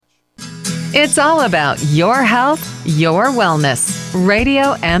It's all about your health, your wellness.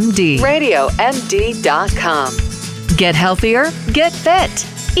 Radio MD. RadioMD.com. Get healthier, get fit,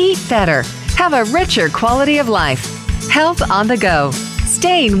 eat better, have a richer quality of life. Health on the go.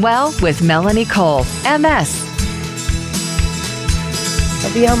 Staying well with Melanie Cole, MS.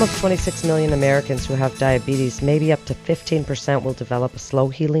 Of the almost 26 million Americans who have diabetes, maybe up to 15% will develop a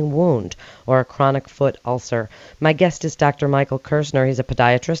slow-healing wound or a chronic foot ulcer. My guest is Dr. Michael Kerzner. He's a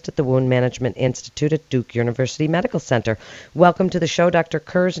podiatrist at the Wound Management Institute at Duke University Medical Center. Welcome to the show, Dr.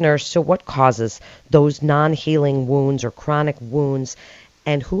 Kerzner. So what causes those non-healing wounds or chronic wounds,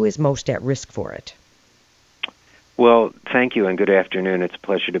 and who is most at risk for it? Well, thank you and good afternoon. It's a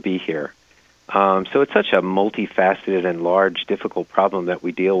pleasure to be here. So it's such a multifaceted and large, difficult problem that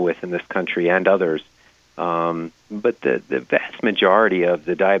we deal with in this country and others. But the vast majority of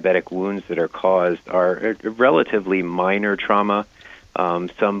the diabetic wounds that are caused are relatively minor trauma,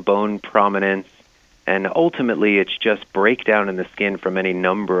 some bone prominence, and ultimately it's just breakdown in the skin from any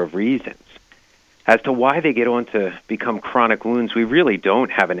number of reasons. As to why they get on to become chronic wounds, we really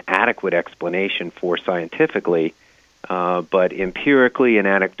don't have an adequate explanation for scientifically. But empirically and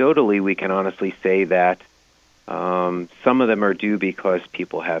anecdotally, we can honestly say that some of them are due because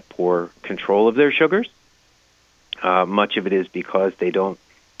people have poor control of their sugars. Much of it is because they don't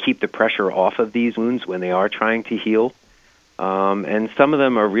keep the pressure off of these wounds when they are trying to heal. And some of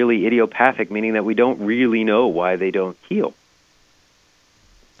them are really idiopathic, meaning that we don't really know why they don't heal.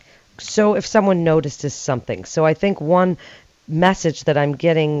 So if someone notices something, so I think one message that I'm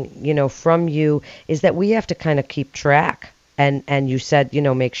getting, from you is that we have to kind of keep track. And you said,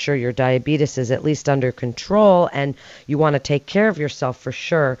 make sure your diabetes is at least under control and you want to take care of yourself for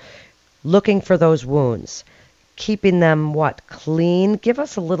sure. Looking for those wounds, keeping them clean. Give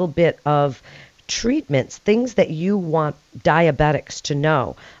us a little bit of treatments, things that you want diabetics to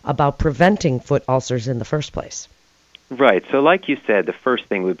know about preventing foot ulcers in the first place. Right. So like you said, the first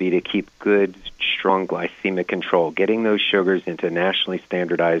thing would be to keep good, strong glycemic control, getting those sugars into nationally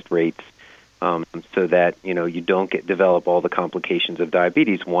standardized rates so that, you don't develop all the complications of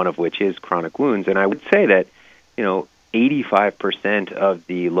diabetes, one of which is chronic wounds. And I would say that, 85% of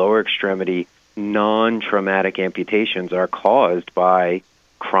the lower extremity non-traumatic amputations are caused by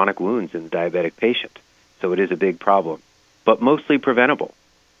chronic wounds in the diabetic patient. So it is a big problem, but mostly preventable.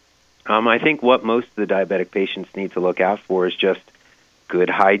 I think what most of the diabetic patients need to look out for is just good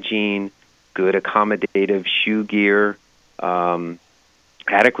hygiene, good accommodative shoe gear,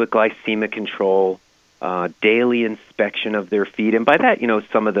 adequate glycemic control, daily inspection of their feet. And by that,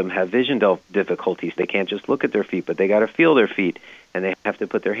 some of them have vision difficulties. They can't just look at their feet, but they got to feel their feet, and they have to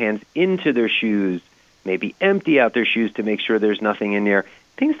put their hands into their shoes, maybe empty out their shoes to make sure there's nothing in there.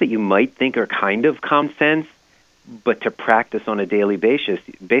 Things that you might think are kind of common sense, but to practice on a daily basis,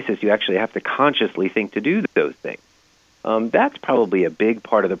 you actually have to consciously think to do those things. That's probably a big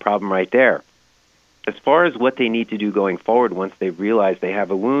part of the problem right there. As far as what they need to do going forward once they realize they have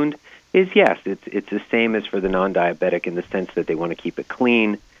a wound is, yes, it's the same as for the non-diabetic in the sense that they want to keep it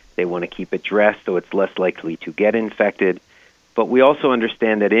clean, they want to keep it dressed so it's less likely to get infected. But we also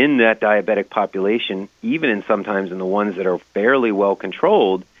understand that in that diabetic population, even sometimes in the ones that are fairly well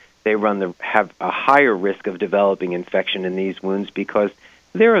controlled, they have a higher risk of developing infection in these wounds because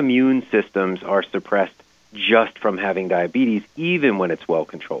their immune systems are suppressed just from having diabetes, even when it's well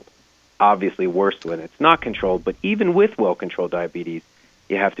controlled. Obviously worse when it's not controlled, but even with well-controlled diabetes,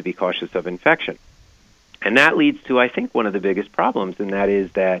 you have to be cautious of infection. And that leads to, I think, one of the biggest problems, and that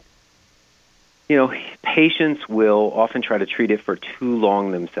is that, patients will often try to treat it for too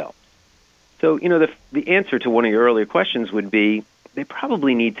long themselves. So, the answer to one of your earlier questions would be they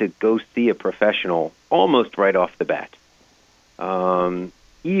probably need to go see a professional almost right off the bat.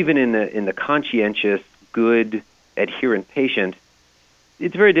 Even in the conscientious, good, adherent patient,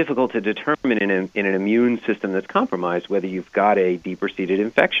 it's very difficult to determine in an immune system that's compromised whether you've got a deeper-seated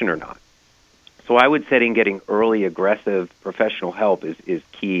infection or not. So I would say getting early, aggressive professional help is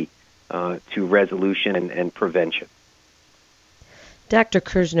key to resolution and prevention. Dr.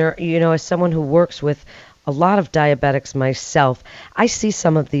 Kerzner, as someone who works with a lot of diabetics myself, I see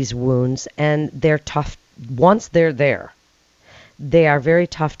some of these wounds, and they're tough. Once they're there, they are very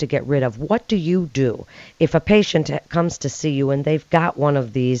tough to get rid of. What do you do if a patient comes to see you and they've got one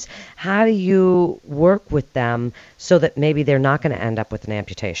of these? How do you work with them so that maybe they're not going to end up with an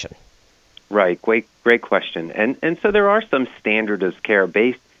amputation? Right. Great question. And so there are some standards of care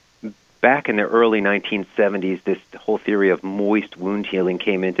based back in the early 1970s. This whole theory of moist wound healing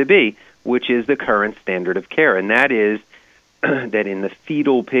came into being, which is the current standard of care. And that is that in the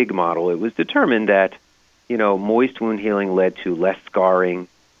fetal pig model, it was determined that moist wound healing led to less scarring,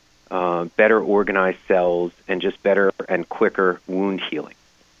 better organized cells, and just better and quicker wound healing.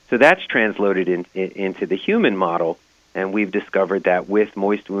 So that's translated into the human model, and we've discovered that with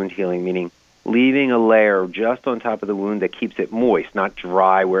moist wound healing, meaning leaving a layer just on top of the wound that keeps it moist, not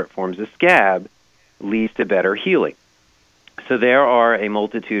dry where it forms a scab, leads to better healing. So there are a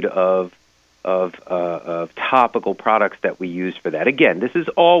multitude of topical products that we use for that. Again, this is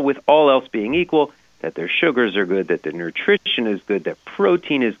all with all else being equal, that their sugars are good, that their nutrition is good, that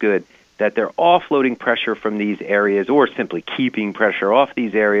protein is good, that they're offloading pressure from these areas or simply keeping pressure off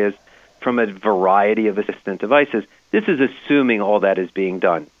these areas from a variety of assistant devices. This is assuming all that is being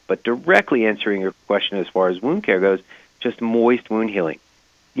done. But directly answering your question as far as wound care goes, just moist wound healing.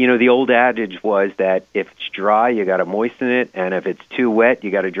 You know, the old adage was that if it's dry, you got to moisten it, and if it's too wet,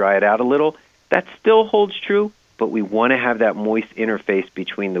 you got to dry it out a little. That still holds true, but we want to have that moist interface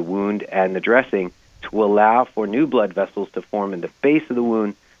between the wound and the dressing to allow for new blood vessels to form in the base of the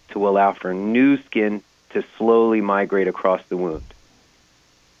wound, to allow for new skin to slowly migrate across the wound.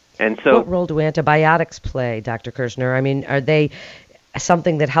 And so, what role do antibiotics play, Dr. Kirsner? I mean, are they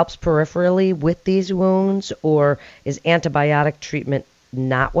something that helps peripherally with these wounds, or is antibiotic treatment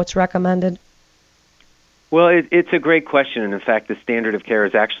not what's recommended? Well, it's a great question, and in fact, the standard of care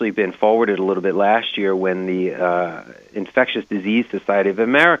has actually been forwarded a little bit last year when the Infectious Disease Society of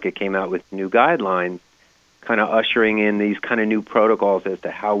America came out with new guidelines, kind of ushering in these kind of new protocols as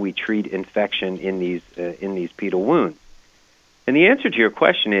to how we treat infection in these pedal wounds. And the answer to your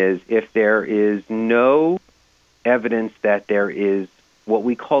question is, if there is no evidence that there is what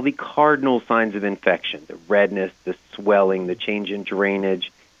we call the cardinal signs of infection, the redness, the swelling, the change in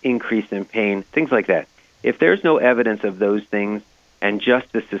drainage, increase in pain, things like that. If there's no evidence of those things, and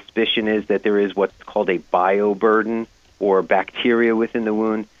just the suspicion is that there is what's called a bioburden or bacteria within the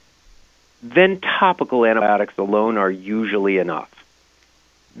wound, then topical antibiotics alone are usually enough.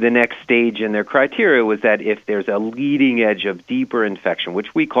 The next stage in their criteria was that if there's a leading edge of deeper infection,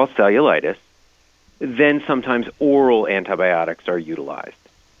 which we call cellulitis, then sometimes oral antibiotics are utilized.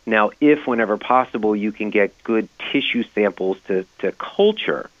 Now, if whenever possible you can get good tissue samples to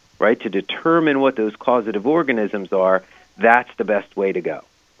culture, right, to determine what those causative organisms are, that's the best way to go.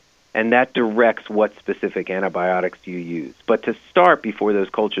 And that directs what specific antibiotics you use. But to start, before those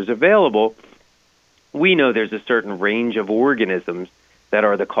cultures are available, we know there's a certain range of organisms that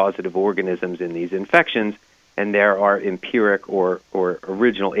are the causative organisms in these infections, and there are empiric or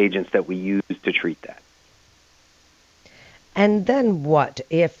original agents that we use to treat that. And then what?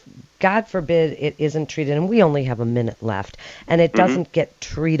 If, God forbid, it isn't treated, and we only have a minute left, and it doesn't get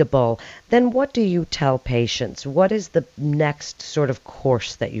treatable, then what do you tell patients? What is the next sort of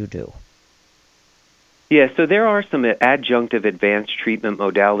course that you do? Yeah, so there are some adjunctive advanced treatment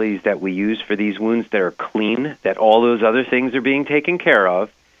modalities that we use for these wounds that are clean, that all those other things are being taken care of,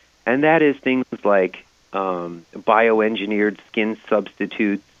 and that is things like bioengineered skin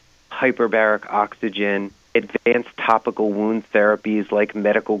substitutes, hyperbaric oxygen, advanced topical wound therapies like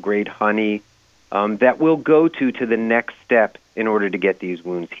medical-grade honey, that will go to the next step in order to get these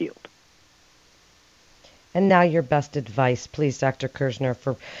wounds healed. And now your best advice, please, Dr. Kirsner,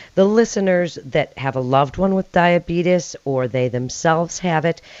 for the listeners that have a loved one with diabetes or they themselves have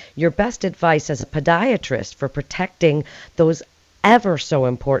it, your best advice as a podiatrist for protecting those ever so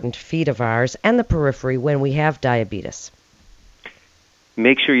important feet of ours and the periphery when we have diabetes.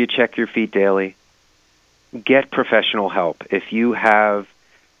 Make sure you check your feet daily. Get professional help. If you have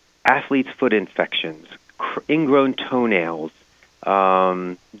athlete's foot infections, ingrown toenails,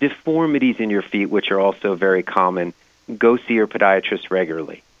 deformities in your feet, which are also very common, go see your podiatrist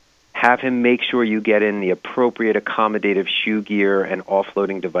regularly. Have him make sure you get in the appropriate accommodative shoe gear and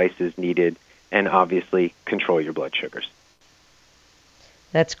offloading devices needed, and obviously control your blood sugars.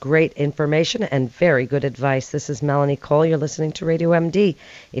 That's great information and very good advice. This is Melanie Cole. You're listening to Radio MD.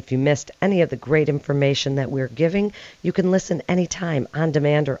 If you missed any of the great information that we're giving, you can listen anytime, on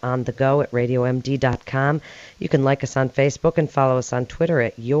demand or on the go at radiomd.com. You can like us on Facebook and follow us on Twitter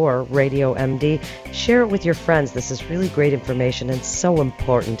at Your Radio MD. Share it with your friends. This is really great information and so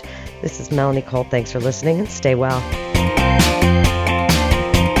important. This is Melanie Cole. Thanks for listening and stay well.